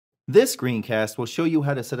This screencast will show you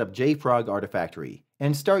how to set up JFrog Artifactory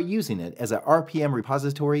and start using it as an RPM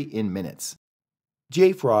repository in minutes.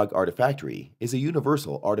 JFrog Artifactory is a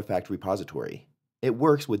universal artifact repository. It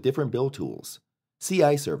works with different build tools,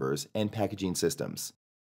 CI servers, and packaging systems.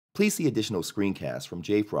 Please see additional screencasts from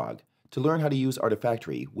JFrog to learn how to use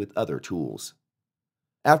Artifactory with other tools.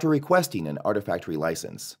 After requesting an Artifactory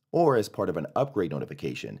license, or as part of an upgrade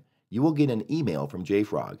notification, you will get an email from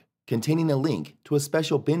JFrog containing a link to a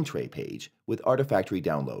special bin tray page with Artifactory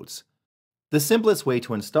downloads. The simplest way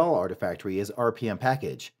to install Artifactory as RPM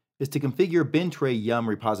package is to configure bin tray yum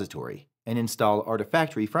repository and install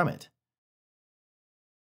Artifactory from it.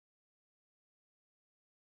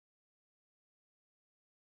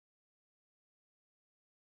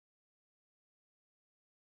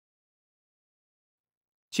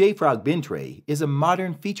 JFrog bin tray is a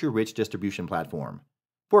modern feature-rich distribution platform.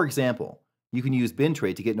 For example, you can use bin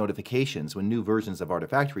tray to get notifications when new versions of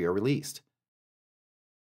Artifactory are released.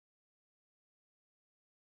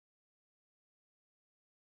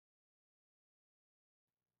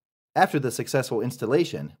 After the successful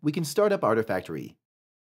installation, we can start up Artifactory.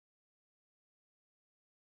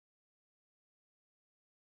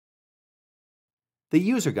 The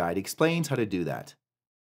user guide explains how to do that.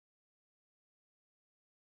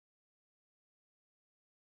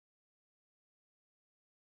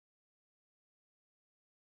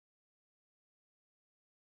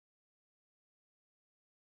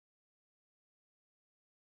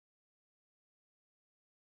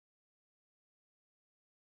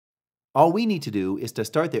 All we need to do is to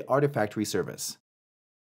start the Artifactory service.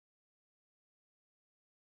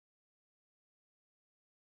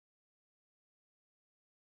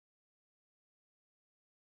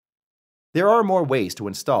 There are more ways to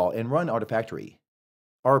install and run Artifactory.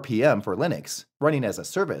 RPM for Linux, running as a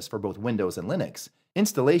service for both Windows and Linux,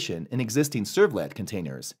 installation in existing servlet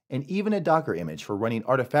containers, and even a Docker image for running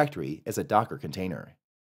Artifactory as a Docker container.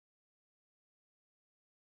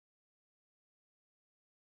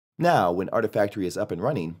 Now, when Artifactory is up and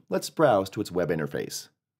running, let's browse to its web interface.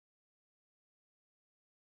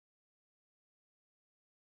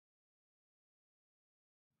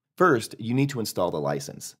 First, you need to install the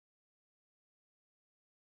license.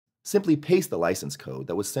 Simply paste the license code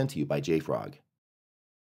that was sent to you by JFrog.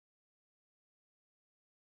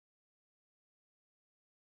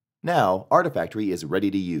 Now, Artifactory is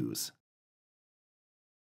ready to use.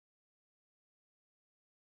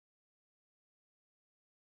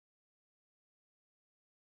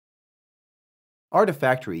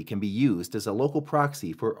 Artifactory can be used as a local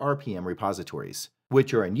proxy for RPM repositories,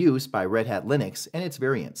 which are in use by Red Hat Linux and its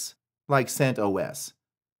variants, like CentOS.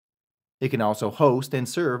 It can also host and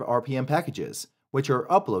serve RPM packages, which are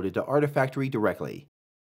uploaded to Artifactory directly.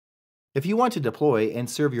 If you want to deploy and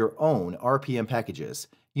serve your own RPM packages,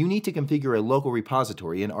 you need to configure a local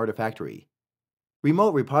repository in Artifactory.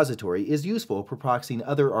 Remote repository is useful for proxying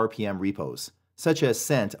other RPM repos, such as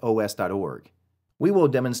CentOS.org. We will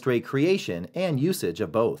demonstrate creation and usage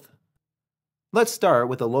of both. Let's start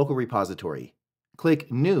with a local repository.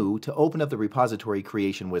 Click New to open up the repository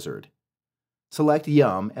creation wizard. Select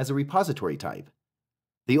yum as a repository type.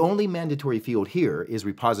 The only mandatory field here is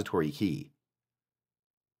repository key.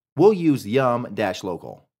 We'll use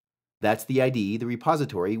yum-local. That's the ID the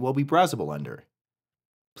repository will be browsable under.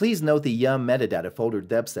 Please note the yum metadata folder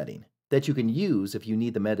depth setting that you can use if you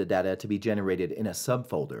need the metadata to be generated in a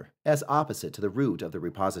subfolder, as opposite to the root of the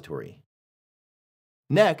repository.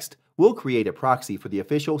 Next, we'll create a proxy for the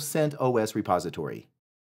official CentOS repository.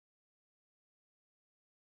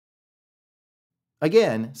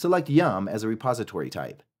 Again, select yum as a repository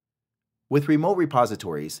type. With remote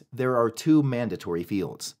repositories, there are two mandatory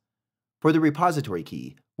fields. For the repository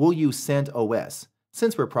key, we'll use CentOS,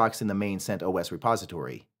 since we're proxying the main CentOS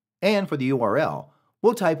repository. And for the URL,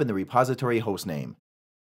 we'll type in the repository hostname.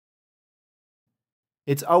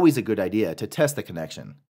 It's always a good idea to test the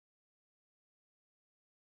connection.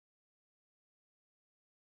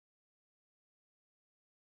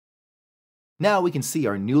 Now we can see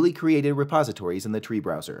our newly created repositories in the tree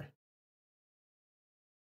browser.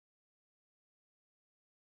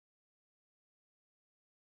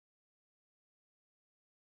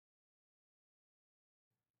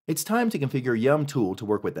 It's time to configure yum tool to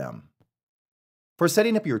work with them. For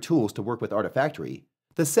setting up your tools to work with Artifactory,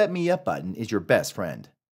 the Set Me Up button is your best friend.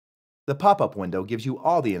 The pop-up window gives you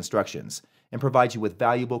all the instructions and provides you with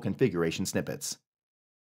valuable configuration snippets.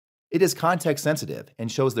 It is context-sensitive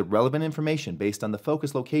and shows the relevant information based on the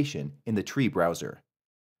focus location in the tree browser.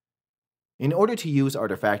 In order to use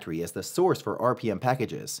Artifactory as the source for RPM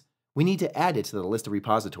packages, we need to add it to the list of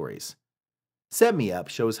repositories. SetMeUp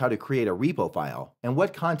shows how to create a repo file and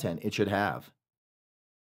what content it should have.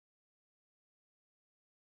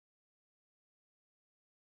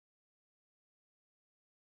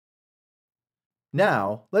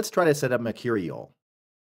 Now, let's try to set up Mercurial.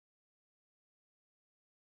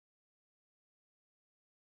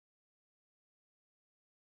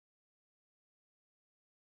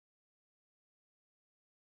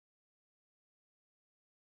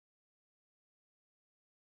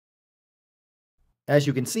 As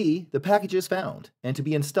you can see, the package is found and to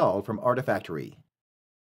be installed from Artifactory.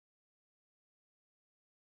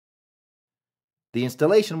 The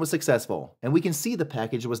installation was successful, and we can see the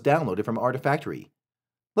package was downloaded from Artifactory.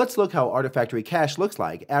 Let's look how Artifactory cache looks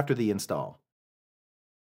like after the install.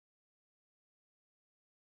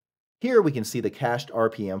 Here we can see the cached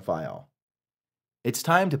RPM file. It's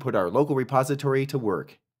time to put our local repository to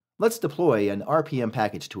work. Let's deploy an RPM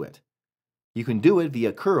package to it. You can do it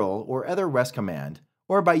via curl or other REST command,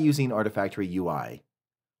 or by using Artifactory UI.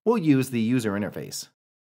 We'll use the user interface.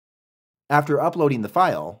 After uploading the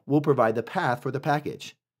file, we'll provide the path for the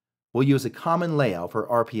package. We'll use a common layout for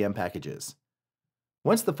RPM packages.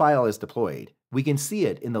 Once the file is deployed, we can see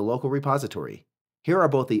it in the local repository. Here are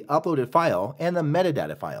both the uploaded file and the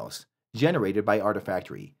metadata files, generated by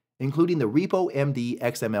Artifactory, including the repo.md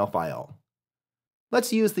XML file.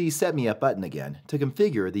 Let's use the SetMeUp button again to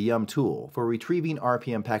configure the Yum tool for retrieving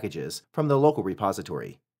RPM packages from the local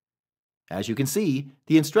repository. As you can see,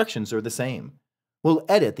 the instructions are the same. We'll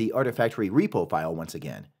edit the Artifactory repo file once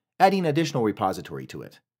again, adding additional repository to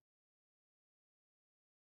it.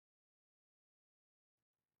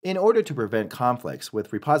 In order to prevent conflicts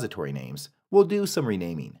with repository names, we'll do some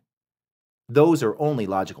renaming. Those are only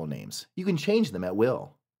logical names. You can change them at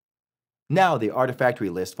will. Now the Artifactory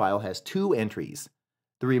list file has two entries,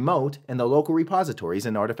 the remote and the local repositories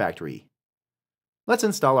in Artifactory. Let's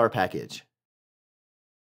install our package.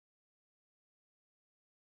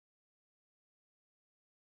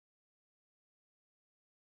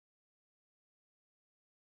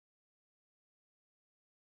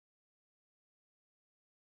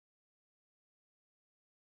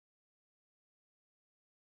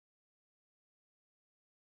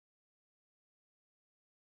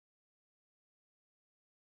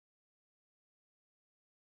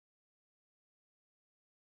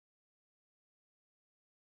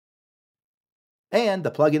 And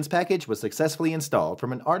the plugins package was successfully installed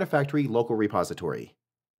from an Artifactory local repository.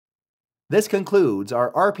 This concludes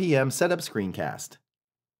our RPM setup screencast.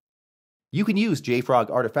 You can use JFrog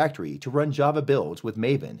Artifactory to run Java builds with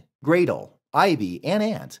Maven, Gradle, Ivy, and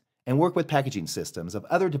Ant, and work with packaging systems of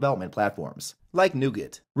other development platforms, like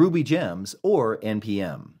NuGet, Ruby Gems, or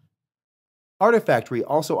NPM. Artifactory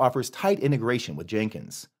also offers tight integration with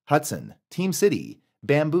Jenkins, Hudson, TeamCity,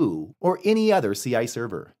 Bamboo, or any other CI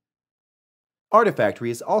server. Artifactory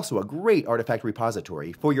is also a great artifact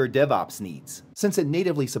repository for your DevOps needs, since it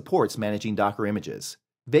natively supports managing Docker images,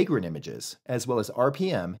 Vagrant images, as well as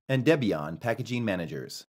RPM and Debian packaging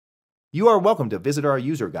managers. You are welcome to visit our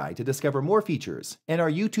user guide to discover more features and our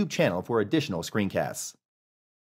YouTube channel for additional screencasts.